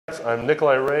I'm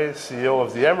Nikolaï Ray, CEO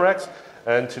of the MREX,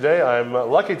 and today I'm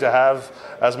lucky to have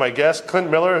as my guest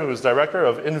Clint Miller, who is director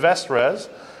of InvestRes.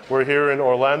 We're here in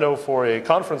Orlando for a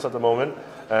conference at the moment,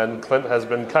 and Clint has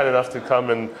been kind enough to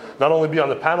come and not only be on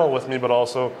the panel with me, but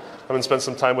also come and spend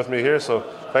some time with me here. So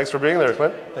thanks for being there,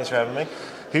 Clint. Thanks for having me.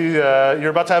 You're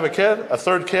about to have a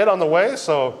third kid on the way,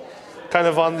 so kind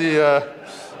of on the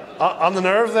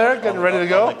nerve there, getting ready to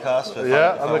go. On the cusp. If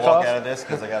yeah, I walk out of this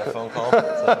because I got a phone call.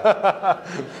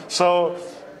 So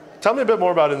tell me a bit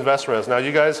more about InvestRes. Now,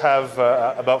 you guys have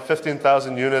about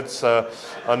 15,000 units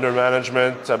under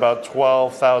management, about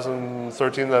 12,000,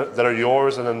 13 that are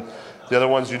yours, and then the other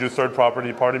ones you do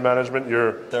third-party management.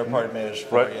 Third-party managed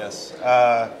for, right. Yes.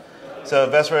 So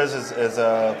InvestRes is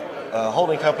a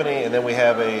holding company, and then we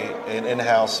have an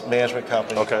in-house management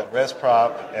company called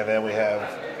ResProp, and then we have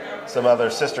some other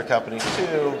sister companies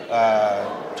too,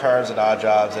 turns and odd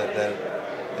jobs that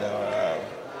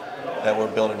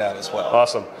we're building out as well.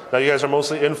 Awesome. Now you guys are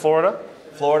mostly in Florida?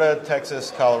 Florida,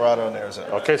 Texas, Colorado, and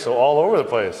Arizona. Okay, so all over the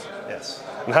place. Yes.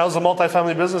 And how's the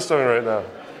multifamily business doing right now?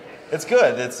 It's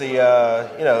good. It's the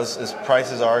as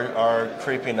prices are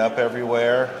creeping up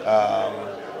everywhere.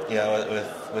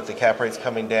 With the cap rates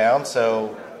coming down.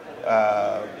 So.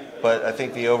 But I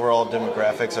think the overall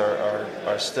demographics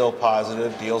are still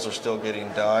positive. Deals are still getting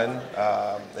done.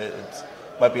 It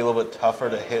might be a little bit tougher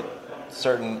to hit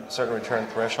certain return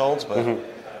thresholds, but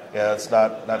it's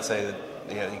not to say that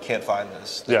you can't find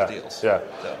those deals. Yeah.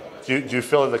 So. Do you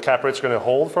feel that the cap rate's going to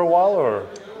hold for a while, or?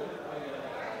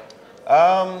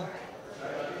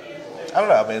 I don't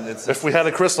know. I mean, if we had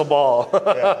a crystal ball.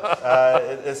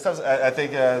 It's tough. I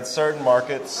think in certain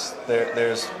markets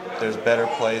there's better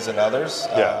plays than others.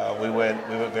 We went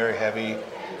very heavy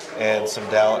in some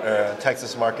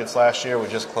Texas markets last year. We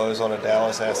just closed on a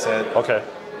Dallas asset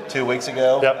 2 weeks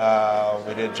ago. Yep.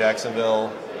 We did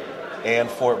Jacksonville and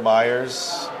Fort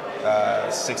Myers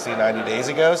 60, 90 days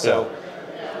ago. So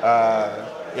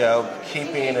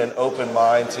keeping an open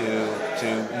mind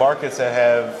to markets that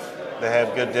have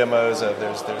good demos of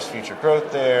there's future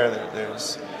growth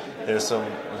there's some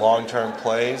long-term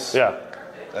plays. I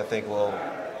think will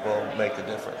make the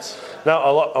difference. Now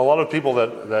a lot of people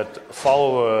that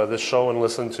follow this show and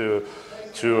listen to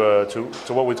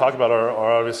what we talk about are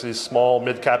obviously small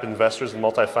mid-cap investors in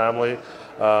multifamily.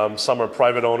 Some are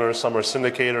private owners, some are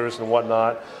syndicators and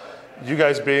whatnot. You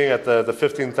guys being at the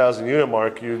 15,000 unit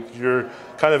mark, you're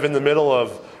kind of in the middle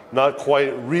of not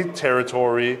quite REIT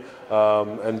territory,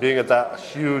 and being at that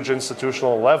huge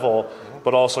institutional level,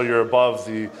 but also you're above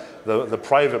the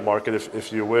private market,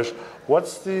 if you wish. What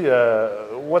would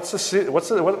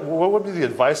be the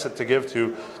advice to give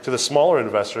to the smaller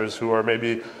investors who are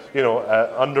maybe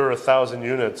at under 1,000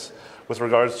 units with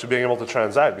regards to being able to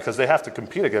transact, because they have to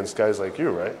compete against guys like you,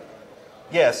 right?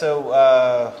 Yeah.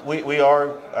 So we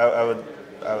are, I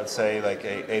would say, like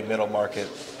a middle market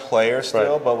player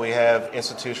still, but we have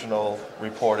institutional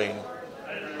reporting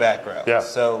background. Yeah.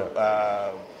 So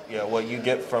what you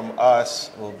get from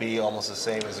us will be almost the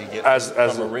same as you get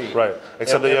from a REIT. Right.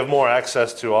 Except that you have more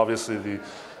access to obviously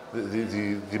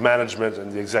the management and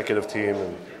the executive team.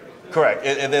 Correct.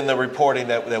 And then the reporting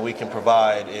that we can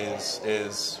provide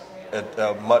is at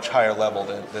a much higher level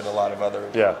than a lot of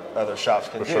other shops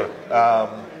can do. Sure.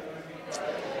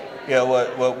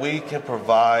 What we can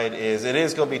provide is, it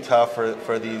is going to be tough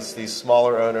for these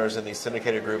smaller owners and these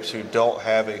syndicated groups who don't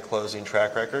have a closing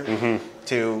track record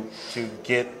to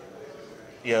get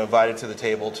invited to the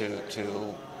table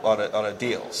on a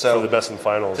deal. So for the best and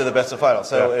finals. To the best and finals.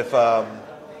 So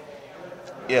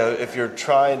if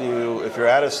you're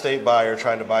out of state buyer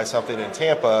trying to buy something in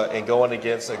Tampa and going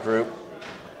against a group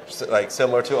like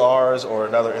similar to ours or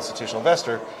another institutional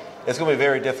investor, it's going to be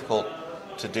very difficult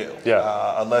to do,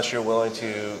 unless you're willing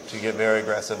to get very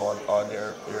aggressive on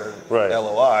your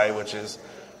LOI, which is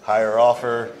higher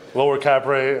offer, lower cap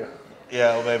rate,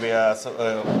 maybe a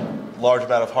large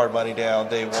amount of hard money down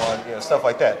day one, stuff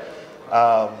like that.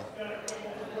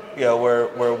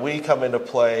 Where we come into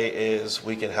play is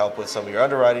we can help with some of your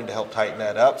underwriting to help tighten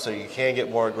that up, so you can get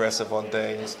more aggressive on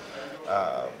things.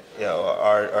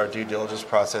 Our due diligence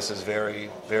process is very,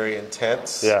 very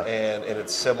intense, and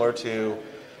it's similar to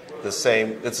it's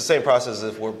the same process as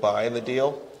if we're buying the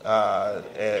deal,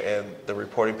 and the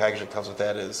reporting package that comes with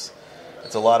that it's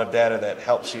a lot of data that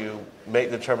helps you make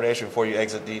the determination before you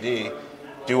exit DD.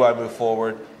 Do I move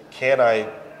forward? Can I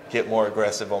get more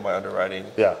aggressive on my underwriting?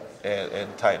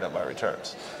 And tighten up my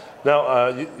returns? Now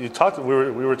you talked. We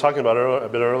were talking about a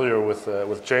bit earlier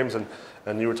with James, and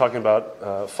you were talking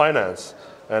about finance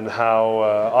and how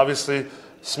obviously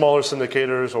smaller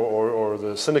syndicators or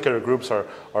the syndicator groups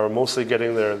are mostly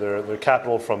getting their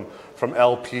capital from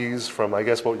LPs, from I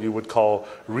guess what you would call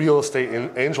real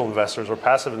estate angel investors or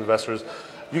passive investors.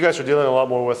 You guys are dealing a lot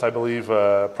more with, I believe,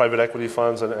 private equity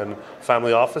funds and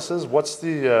family offices. What's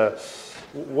the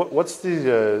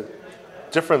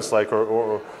difference like,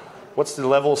 or what's the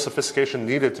level of sophistication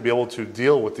needed to be able to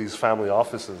deal with these family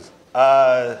offices?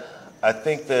 I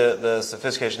think the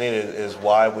sophistication needed is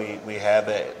why we have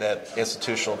that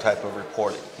institutional type of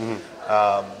reporting.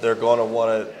 Mm-hmm. They're going to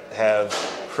want to have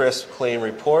crisp, clean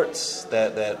reports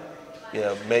that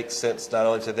make sense not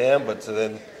only to them but to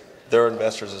then their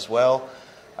investors as well.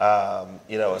 A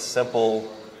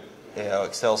simple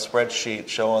Excel spreadsheet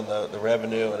showing the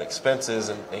revenue and expenses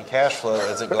and cash flow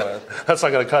isn't going to that's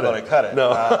not going to cut it.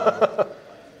 No.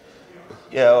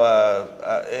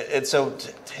 And so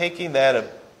taking that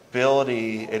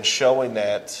ability and showing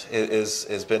that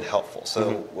has been helpful. So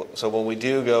mm-hmm. So when we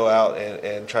do go out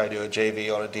and try to do a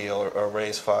JV on a deal or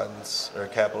raise funds or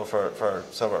capital for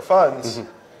some of our funds,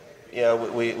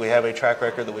 mm-hmm. We have a track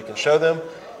record that we can show them.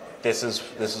 This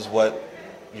is what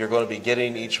you're going to be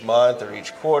getting each month or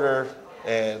each quarter,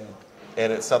 and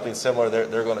it's something similar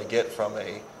they're going to get from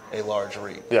a large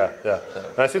REIT. Yeah. So.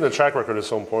 And I think the track record is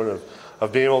so important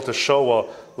of being able to show, well,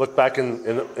 look back in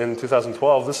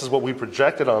 2012, this is what we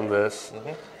projected on this.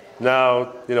 Mm-hmm.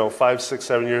 Now, 5, 6,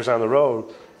 7 years down the road,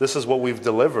 this is what we've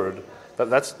delivered.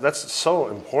 That's so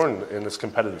important in this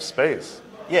competitive space.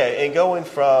 Yeah, and going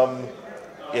from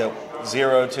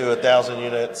 0 to 1,000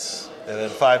 units. And then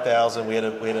 5,000,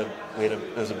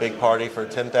 it was a big party for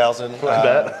 10,000. And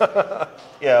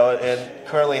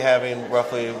currently having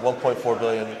roughly 1.4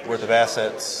 billion worth of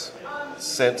assets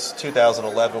since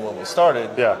 2011 when we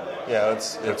started. Yeah.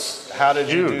 It's how did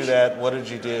huge. You do that? What did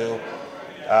you do?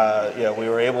 We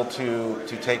were able to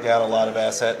take down a lot of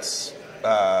assets,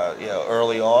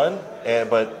 early on,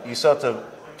 but you still have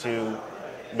to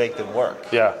make them work.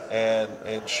 Yeah.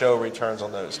 And show returns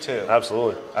on those too.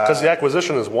 Absolutely. Because the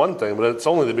acquisition is one thing, but it's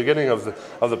only the beginning of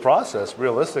the process,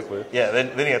 realistically. Yeah. Then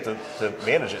you have to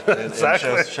manage it and, exactly.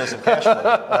 and show some cash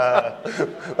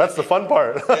flow. That's the fun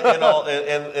part.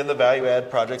 and the value add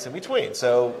projects in between.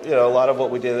 So a lot of what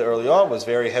we did early on was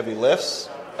very heavy lifts.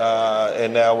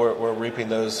 And now we're reaping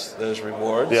those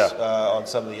rewards on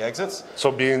some of the exits.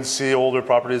 So B and C older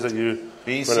properties that you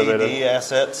renovated. D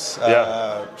assets,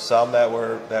 some that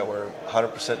were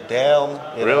 100% down,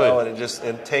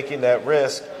 and taking that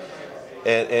risk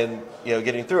and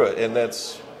getting through it, and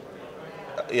that's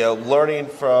learning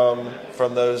from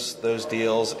those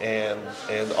deals and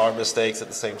our mistakes at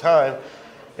the same time.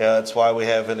 That's why we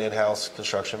have an in-house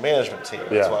construction management team.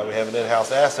 That's why we have an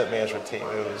in-house asset management team.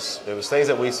 It was things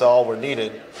that we saw were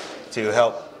needed to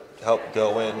help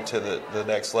go into the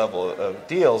next level of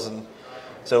deals. And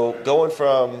so going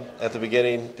from at the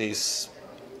beginning these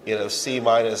C-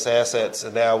 assets,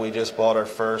 and now we just bought our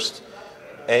first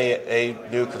a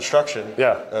new construction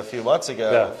a few months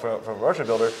ago from a merchant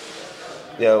builder.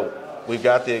 We've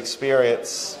got the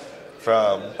experience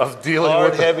from of dealing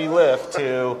hard, with heavy lift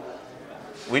to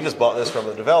we just bought this from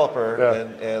a developer,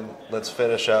 and let's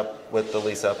finish up with the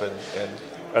lease up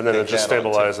and then it just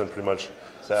stabilize and pretty much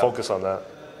focus on that.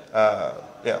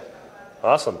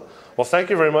 Awesome. Well, thank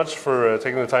you very much for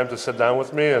taking the time to sit down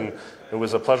with me, and it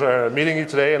was a pleasure meeting you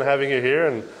today and having you here,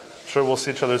 and I'm sure we'll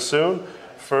see each other soon.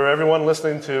 For everyone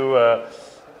listening to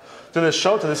this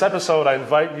show, to this episode, I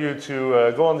invite you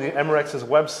to go on the MREX's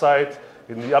website.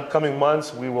 In the upcoming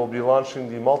months, we will be launching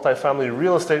the Multifamily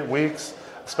Real Estate Weeks,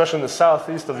 especially in the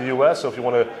southeast of the U.S. So if you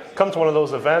want to come to one of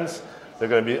those events, they're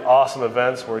going to be awesome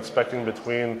events. We're expecting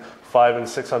between 500 and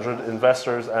 600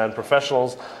 investors and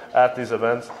professionals at these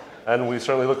events, and we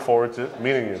certainly look forward to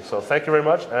meeting you. So thank you very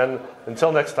much, and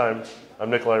until next time, I'm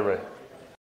Nikolaï Ray.